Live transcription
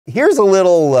Here's a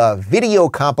little video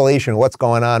compilation of what's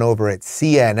going on over at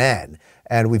CNN.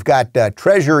 And we've got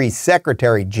Treasury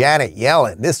Secretary Janet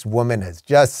Yellen. This woman has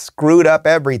just screwed up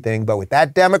everything. But with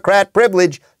that Democrat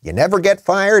privilege, you never get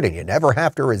fired and you never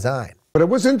have to resign. But it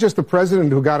wasn't just the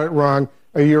president who got it wrong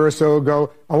a year or so ago.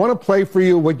 I want to play for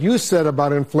you what you said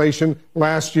about inflation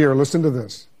last year. Listen to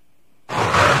this.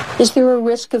 Is there a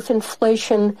risk of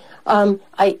inflation?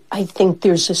 I think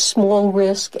there's a small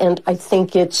risk, and I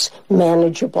think it's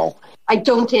manageable. I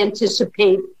don't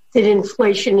anticipate that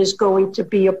inflation is going to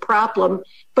be a problem,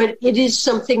 but it is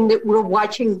something that we're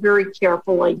watching very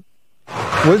carefully.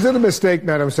 Was it a mistake,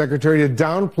 Madam Secretary, to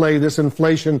downplay this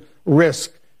inflation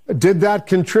risk? Did that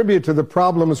contribute to the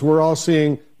problems we're all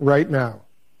seeing right now?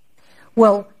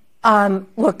 Well,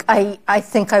 look, I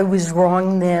think I was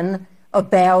wrong then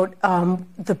about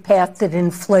the path that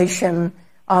inflation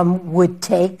would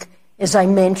take. As I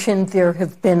mentioned, there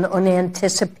have been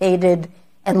unanticipated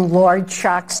and large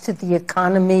shocks to the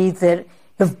economy that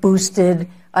have boosted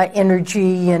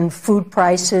energy and food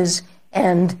prices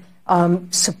and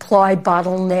supply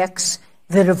bottlenecks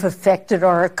that have affected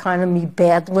our economy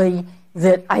badly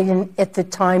that I at the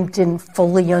time didn't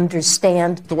fully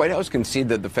understand. The White House conceded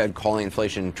that the Fed calling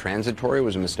inflation transitory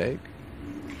was a mistake?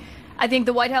 I think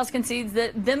the White House concedes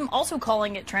that them also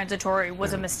calling it transitory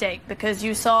was a mistake, because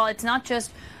you saw it's not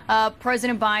just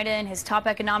President Biden, his top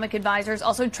economic advisors,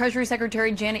 also Treasury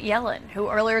Secretary Janet Yellen, who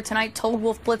earlier tonight told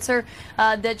Wolf Blitzer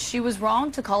that she was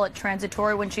wrong to call it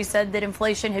transitory when she said that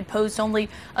inflation had posed only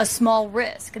a small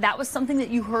risk. That was something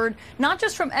that you heard not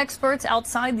just from experts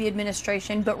outside the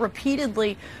administration, but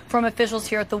repeatedly from officials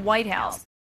here at the White House.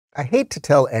 I hate to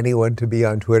tell anyone to be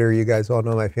on Twitter. You guys all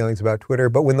know my feelings about Twitter.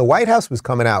 But when the White House was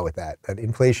coming out with that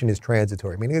inflation is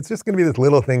transitory, meaning it's just going to be this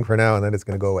little thing for now and then it's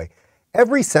going to go away.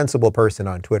 Every sensible person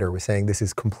on Twitter was saying this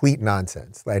is complete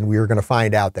nonsense. And we were going to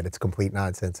find out that it's complete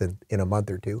nonsense in a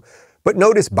month or two. But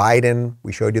notice Biden,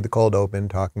 we showed you the cold open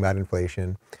talking about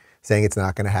inflation, saying it's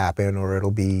not going to happen or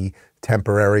it'll be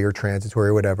temporary or transitory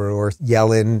or whatever, or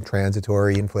Yellen,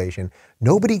 transitory inflation.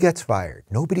 Nobody gets fired.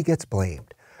 Nobody gets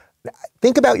blamed.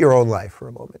 Think about your own life for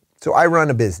a moment. So I run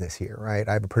a business here, right?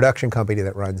 I have a production company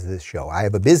that runs this show. I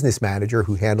have a business manager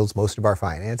who handles most of our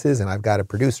finances, and I've got a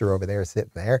producer over there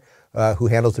sitting there who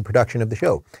handles the production of the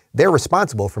show. They're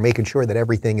responsible for making sure that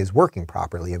everything is working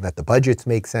properly and that the budgets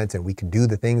make sense and we can do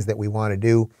the things that we want to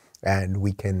do and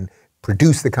we can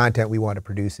produce the content we want to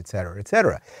produce, et cetera, et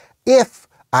cetera. If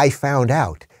I found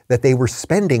out that they were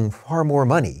spending far more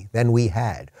money than we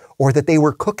had, or that they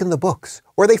were cooking the books,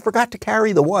 or they forgot to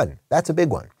carry the one, that's a big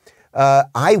one,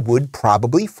 I would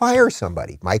probably fire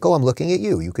somebody. Michael, I'm looking at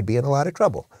you. You could be in a lot of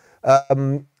trouble.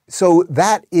 So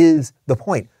that is the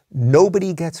point.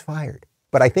 Nobody gets fired.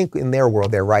 But I think in their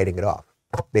world, they're writing it off.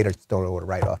 They just don't know what a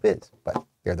write-off is, but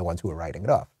they're the ones who are writing it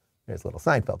off. There's a little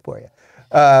Seinfeld for you.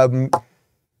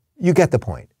 You get the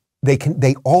point.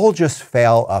 They all just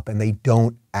fail up and they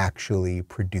don't actually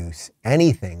produce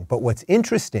anything. But what's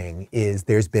interesting is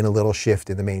there's been a little shift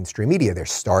in the mainstream media. They're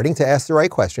starting to ask the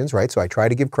right questions, right? So I try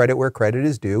to give credit where credit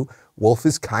is due. Wolf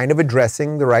is kind of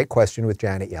addressing the right question with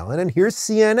Janet Yellen. And here's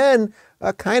CNN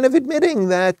kind of admitting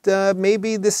that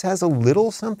maybe this has a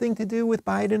little something to do with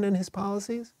Biden and his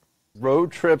policies.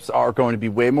 Road trips are going to be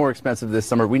way more expensive this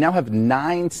summer. We now have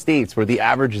 9 states where the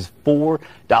average is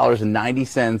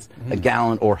 $4.90 a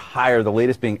gallon or higher, the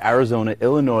latest being Arizona,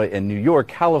 Illinois, and New York.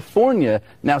 California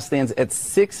now stands at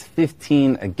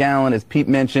 $6.15 a gallon. As Pete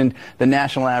mentioned, the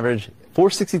national average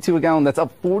 $4.62 a gallon. That's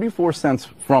up 44 cents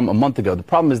from a month ago. The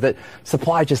problem is that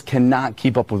supply just cannot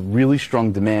keep up with really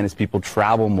strong demand as people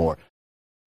travel more.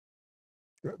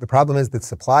 The problem is that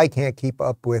supply can't keep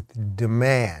up with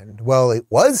demand. Well, it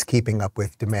was keeping up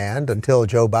with demand until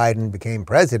Joe Biden became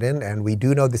president. And we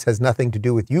do know this has nothing to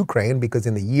do with Ukraine, because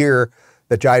in the year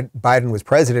that Biden was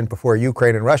president before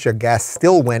Ukraine and Russia, gas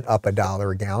still went up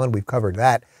 $1 a gallon. We've covered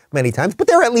that many times, but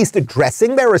they're at least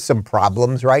addressing there are some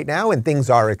problems right now and things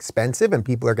are expensive and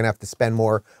people are going to have to spend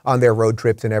more on their road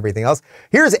trips and everything else.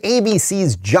 Here's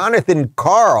ABC's Jonathan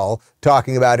Karl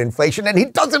talking about inflation, and he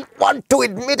doesn't want to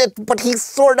admit it, but he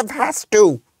sort of has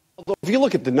to. Look, if you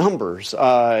look at the numbers,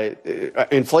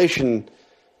 inflation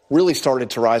really started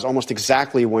to rise almost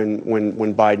exactly when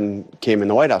Biden came in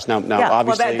the White House. Now,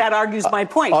 obviously, well, that argues my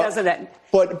point, doesn't it?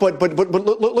 But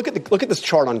look at this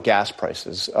chart on gas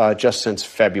prices just since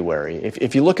February.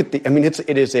 If you look at the, I mean,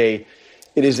 it is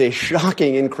a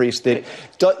shocking increase that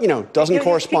doesn't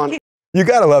correspond. You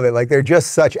gotta love it. Like, they're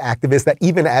just such activists that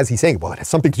even as he's saying, well, it has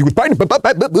something to do with Biden,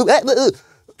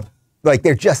 like,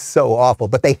 they're just so awful.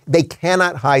 But they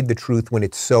cannot hide the truth when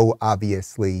it's so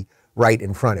obviously right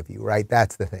in front of you, right?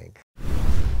 That's the thing.